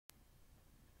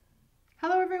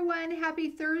Hello, everyone.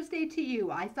 Happy Thursday to you.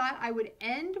 I thought I would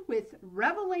end with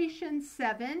Revelation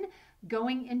 7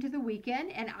 going into the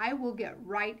weekend, and I will get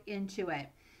right into it.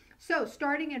 So,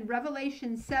 starting in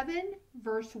Revelation 7,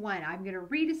 verse 1, I'm going to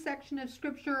read a section of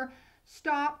scripture,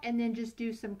 stop, and then just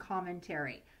do some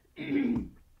commentary.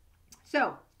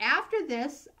 So, after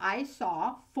this, I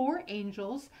saw 4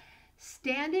 angels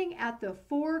standing at the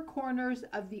 4 corners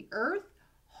of the earth,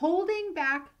 holding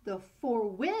back the 4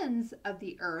 winds of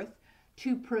the earth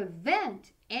to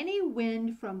prevent any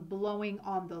wind from blowing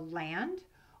on the land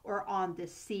or on the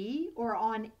sea or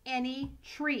on any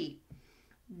tree.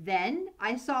 Then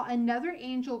I saw another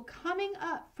angel coming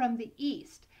up from the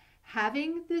east,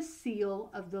 having the seal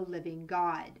of the living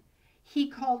God. He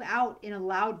called out in a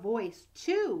loud voice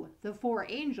to the 4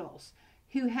 angels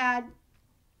who had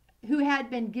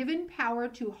been given power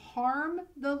to harm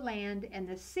the land and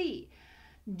the sea.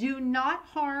 Do not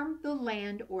harm the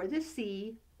land or the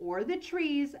sea or the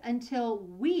trees until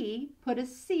we put a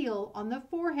seal on the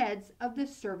foreheads of the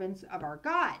servants of our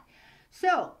God.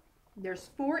 So there's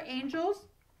 4 angels.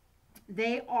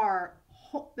 They are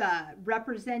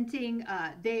representing,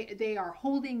 they are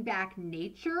holding back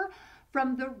nature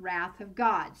from the wrath of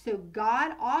God. So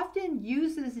God often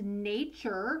uses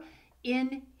nature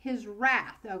in his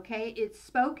wrath, okay? It's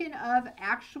spoken of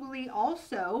actually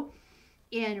also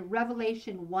in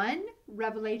Revelation 1,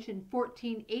 Revelation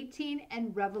 14:18,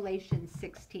 and Revelation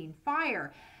 16,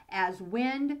 fire, as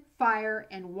wind, fire,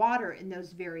 and water in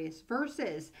those various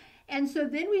verses. And so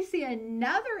then we see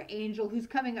another angel who's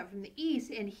coming up from the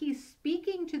east, and he's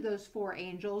speaking to those 4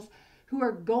 angels who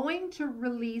are going to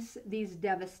release these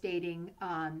devastating,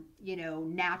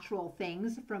 natural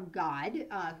things from God.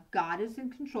 God is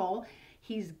in control.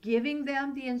 He's giving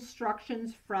them the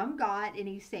instructions from God, and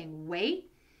he's saying, wait,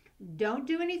 don't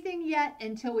do anything yet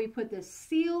until we put the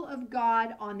seal of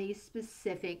God on these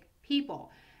specific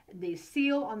people. The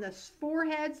seal on the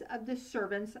foreheads of the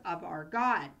servants of our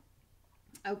God.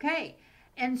 Okay,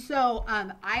 and so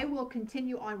I will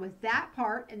continue on with that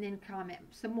part and then comment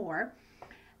some more.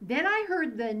 Then I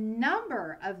heard the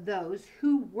number of those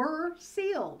who were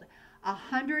sealed,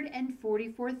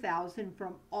 144,000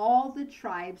 from all the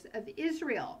tribes of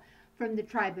Israel. From the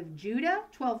tribe of Judah,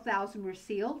 12,000 were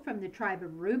sealed. From the tribe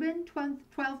of Reuben,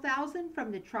 12,000.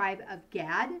 From the tribe of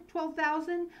Gad,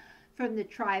 12,000. From the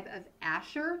tribe of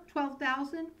Asher,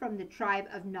 12,000. From the tribe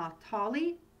of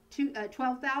Naphtali,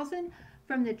 12,000.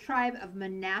 From the tribe of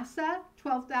Manasseh,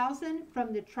 12,000.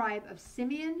 From the tribe of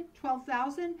Simeon,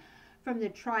 12,000. From the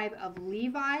tribe of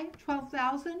Levi,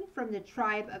 12,000. From the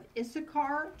tribe of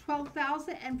Issachar,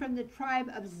 12,000. And from the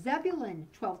tribe of Zebulun,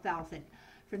 12,000.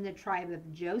 From the tribe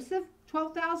of Joseph,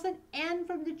 12,000, and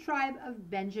from the tribe of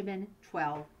Benjamin,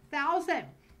 12,000.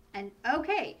 And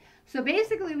okay, so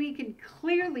basically we can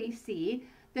clearly see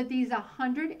that these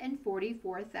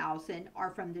 144,000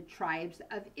 are from the tribes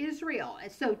of Israel.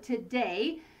 And so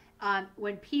today,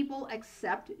 when people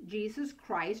accept Jesus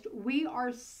Christ, we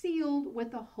are sealed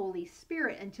with the Holy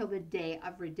Spirit until the day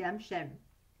of redemption.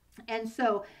 And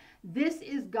so this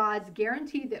is God's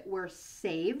guarantee that we're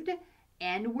saved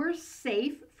and we're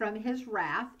safe from his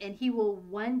wrath, and he will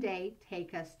one day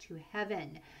take us to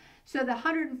heaven. So the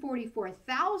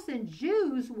 144,000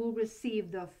 Jews will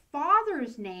receive the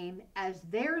Father's name as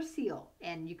their seal.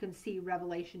 And you can see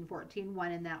Revelation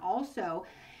 14:1 in that also.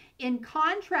 In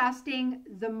contrasting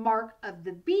the mark of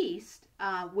the beast,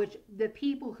 which the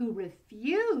people who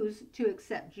refuse to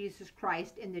accept Jesus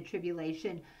Christ in the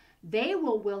tribulation, they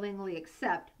will willingly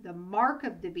accept the mark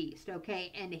of the beast,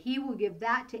 okay? And he will give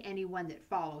that to anyone that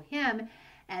follow him.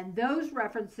 And those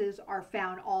references are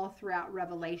found all throughout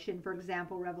Revelation. For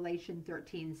example, Revelation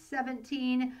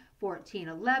 13:17,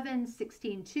 14:11,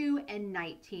 16:2, and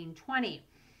 19:20.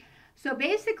 So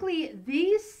basically,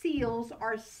 these seals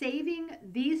are saving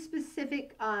these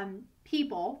specific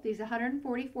people, these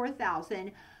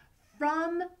 144,000,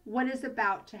 from what is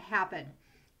about to happen.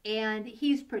 And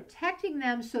he's protecting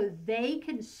them so they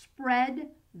can spread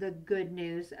the good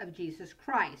news of Jesus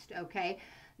Christ, okay?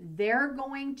 They're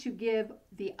going to give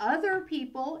the other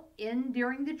people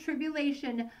during the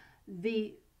tribulation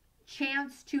the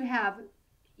chance to have,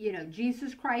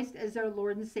 Jesus Christ as their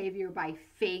Lord and Savior by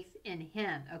faith in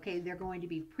him, okay? They're going to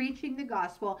be preaching the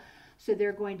gospel, so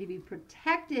they're going to be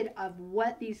protected of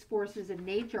what these forces of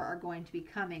nature are going to be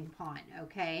coming upon,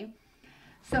 okay?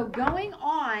 So going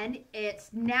on,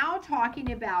 it's now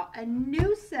talking about a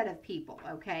new set of people,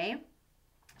 okay?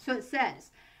 So it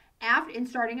says,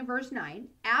 starting in verse 9,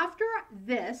 after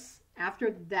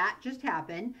that just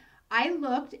happened, I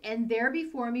looked, and there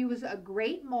before me was a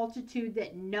great multitude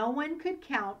that no one could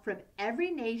count, from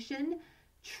every nation,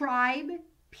 tribe,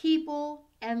 people,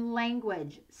 and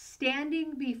language,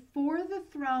 standing before the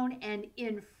throne and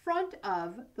in front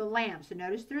of the Lamb. So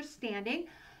notice they're standing.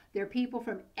 They're people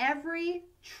from every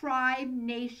tribe,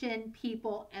 nation,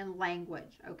 people, and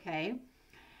language, okay?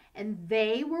 And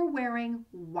they were wearing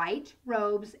white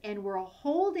robes and were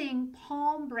holding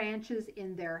palm branches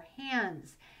in their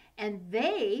hands. And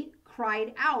they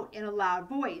cried out in a loud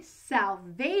voice,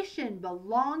 "Salvation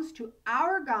belongs to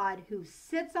our God who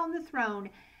sits on the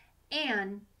throne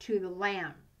and to the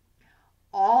Lamb."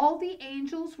 All the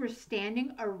angels were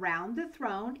standing around the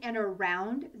throne and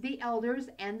around the elders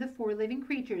and the four living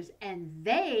creatures, and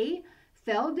they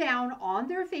fell down on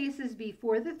their faces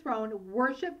before the throne,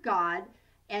 worshiped God,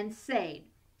 and saying,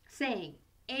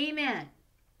 "Amen.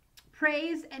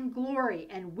 Praise and glory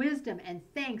and wisdom and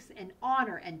thanks and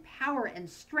honor and power and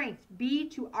strength be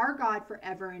to our God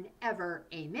forever and ever.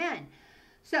 Amen."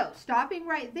 So stopping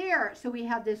right there, so we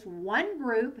have this one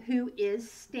group who is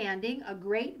standing, a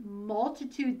great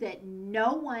multitude that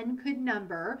no one could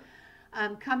number,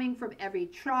 coming from every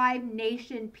tribe,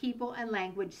 nation, people, and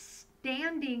language,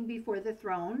 standing before the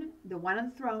throne, the one on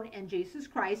the throne, and Jesus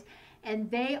Christ, and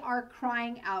they are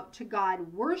crying out to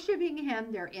God, worshiping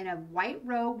him. They're in a white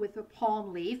robe with a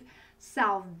palm leaf.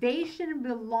 Salvation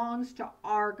belongs to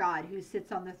our God who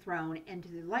sits on the throne and to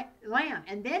the Lamb.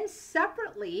 And then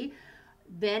separately,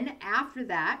 then after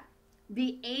that,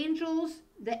 the angels,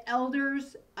 the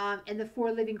elders, and the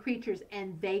four living creatures,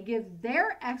 and they give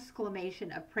their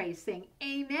exclamation of praise, saying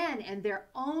 "Amen," and their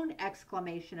own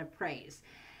exclamation of praise.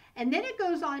 And then it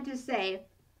goes on to say,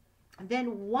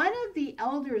 "Then one of the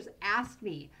elders asked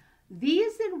me,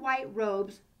 'These in white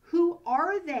robes, who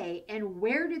are they and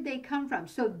where did they come from?'"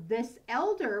 So this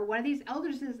elder, one of these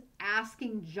elders, is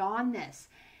asking John this.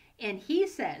 And he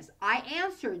says, "I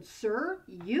answered, 'Sir,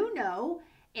 you know.'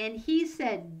 And he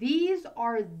said, 'These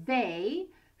are they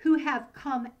who have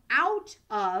come out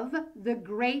of the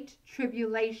great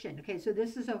tribulation.'" Okay, so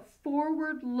this is a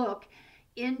forward look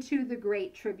into the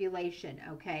great tribulation,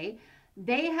 okay?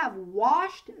 "They have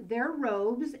washed their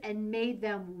robes and made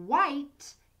them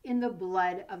white in the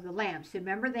blood of the Lamb." So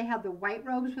remember, they have the white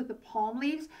robes with the palm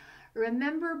leaves.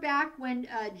 Remember back when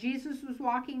Jesus was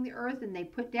walking the earth and they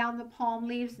put down the palm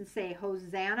leaves and say,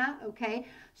 "Hosanna," okay?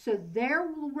 So their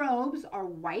robes are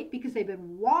white because they've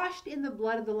been washed in the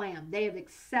blood of the Lamb. They have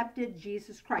accepted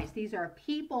Jesus Christ. These are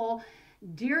people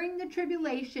during the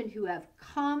tribulation who have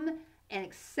come and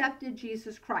accepted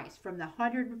Jesus Christ from the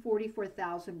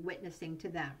 144,000 witnessing to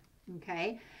them,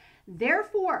 okay?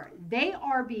 "Therefore, they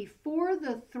are before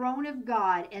the throne of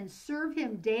God and serve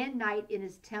him day and night in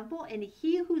his temple, and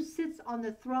he who sits on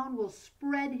the throne will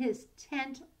spread his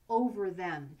tent over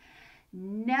them.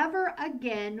 Never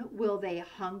again will they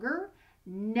hunger,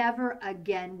 never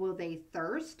again will they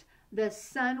thirst. The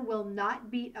sun will not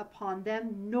beat upon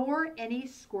them, nor any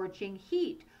scorching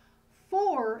heat.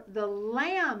 For the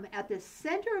Lamb at the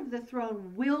center of the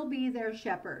throne will be their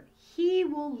shepherd. He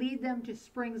will lead them to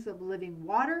springs of living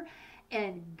water,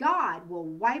 and God will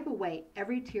wipe away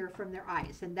every tear from their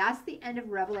eyes." And that's the end of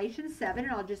Revelation 7,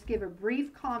 and I'll just give a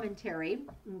brief commentary,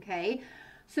 okay?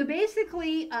 So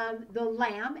basically, the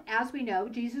Lamb, as we know,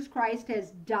 Jesus Christ,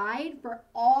 has died for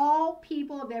all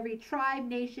people of every tribe,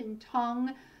 nation,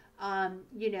 tongue, from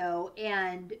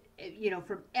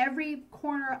every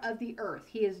corner of the earth.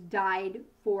 He has died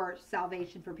for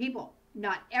salvation for people.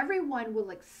 Not everyone will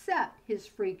accept his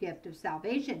free gift of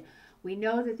salvation. We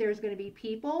know that there's going to be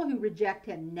people who reject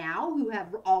him now, who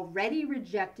have already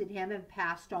rejected him and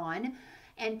passed on,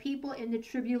 and people in the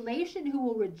tribulation who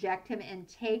will reject him and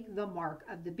take the mark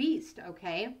of the beast,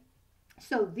 okay?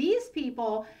 So these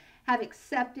people have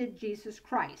accepted Jesus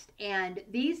Christ, and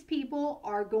these people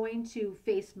are going to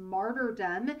face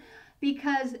martyrdom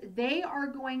because they are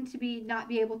going to not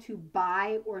be able to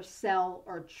buy or sell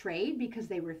or trade because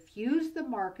they refuse the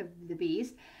mark of the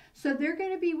beast. So they're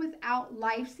going to be without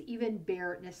life's even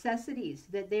bare necessities,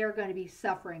 that they are going to be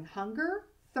suffering hunger,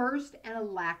 thirst, and a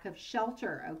lack of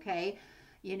shelter, okay?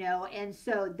 And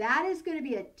so that is going to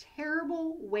be a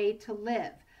terrible way to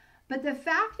live. But the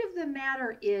fact of the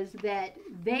matter is that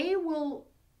they will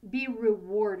be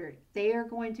rewarded. They are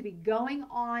going to be going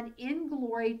on in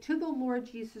glory to the Lord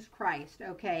Jesus Christ,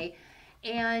 okay?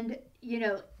 And,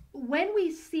 when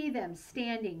we see them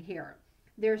standing here,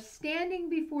 they're standing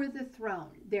before the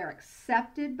throne. They're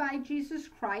accepted by Jesus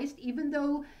Christ, even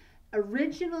though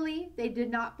originally they did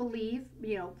not believe,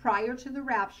 prior to the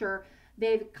rapture.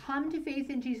 They've come to faith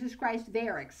in Jesus Christ. They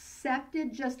are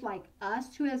accepted just like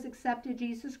us who has accepted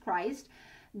Jesus Christ.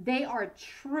 They are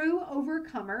true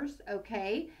overcomers,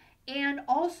 okay? And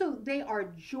also they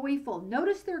are joyful.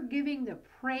 Notice they're giving the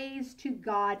praise to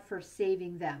God for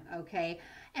saving them, okay?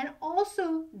 And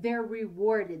also they're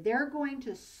rewarded. They're going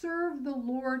to serve the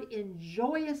Lord in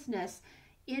joyousness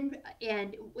in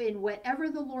whatever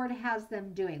the Lord has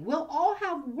them doing. We'll all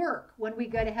have work when we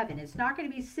go to heaven. It's not going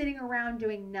to be sitting around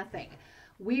doing nothing.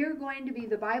 We are going to be,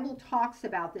 the Bible talks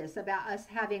about this, about us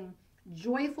having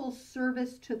joyful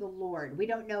service to the Lord. We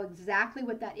don't know exactly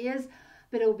what that is,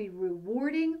 but it will be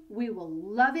rewarding. We will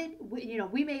love it.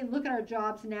 We may look at our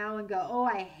jobs now and go, oh,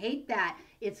 I hate that.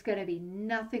 It's going to be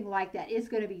nothing like that. It's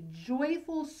going to be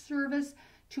joyful service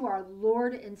to our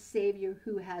Lord and Savior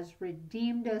who has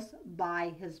redeemed us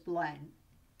by his blood.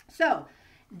 So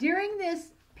during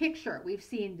this picture, we've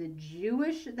seen the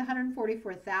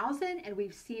 144,000, and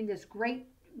we've seen this great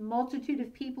multitude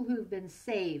of people who've been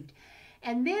saved.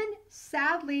 And then,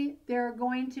 sadly, there are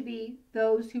going to be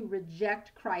those who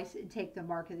reject Christ and take the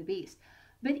mark of the beast.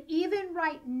 But even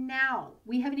right now,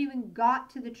 we haven't even got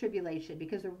to the tribulation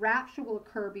because the rapture will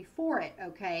occur before it,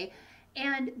 okay?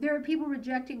 And there are people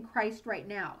rejecting Christ right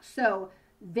now. So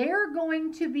they're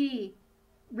going to be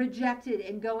rejected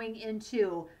and going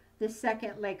into the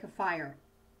second lake of fire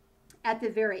at the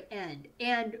very end.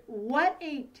 And what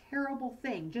a terrible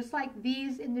thing. Just like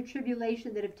these in the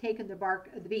tribulation that have taken the mark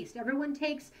of the beast. Everyone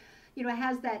takes,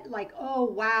 has that like, oh,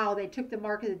 wow, they took the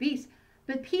mark of the beast.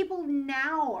 But people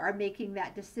now are making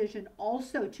that decision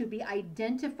also to be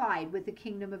identified with the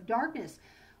kingdom of darkness.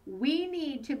 We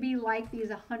need to be like these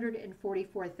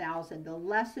 144,000. The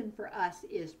lesson for us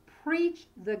is preach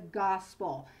the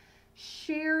gospel.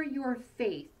 Share your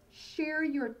faith. Share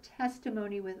your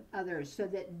testimony with others so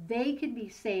that they can be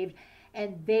saved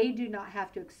and they do not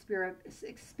have to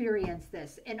experience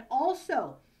this. And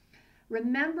also,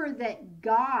 remember that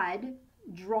God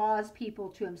draws people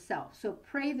to himself. So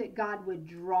pray that God would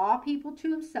draw people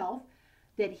to himself,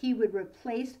 that he would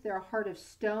replace their heart of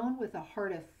stone with a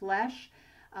heart of flesh,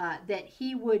 that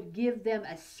he would give them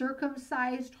a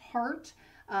circumcised heart,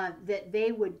 that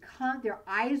they would come, their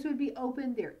eyes would be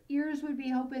open, their ears would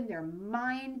be open, their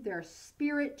mind, their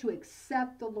spirit to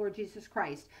accept the Lord Jesus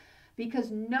Christ.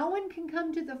 Because no one can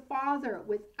come to the Father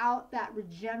without that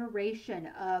regeneration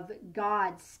of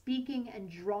God speaking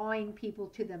and drawing people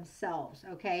to themselves,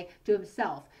 okay, to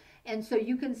himself. And so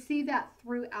you can see that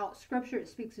throughout Scripture. It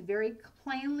speaks very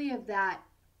plainly of that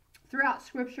throughout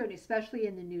Scripture, and especially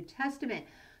in the New Testament.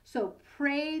 So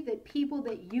pray that people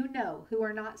that you know who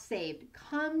are not saved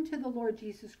come to the Lord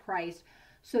Jesus Christ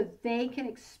so they can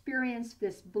experience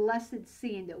this blessed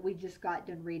scene that we just got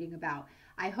done reading about.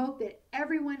 I hope that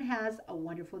everyone has a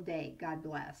wonderful day. God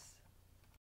bless.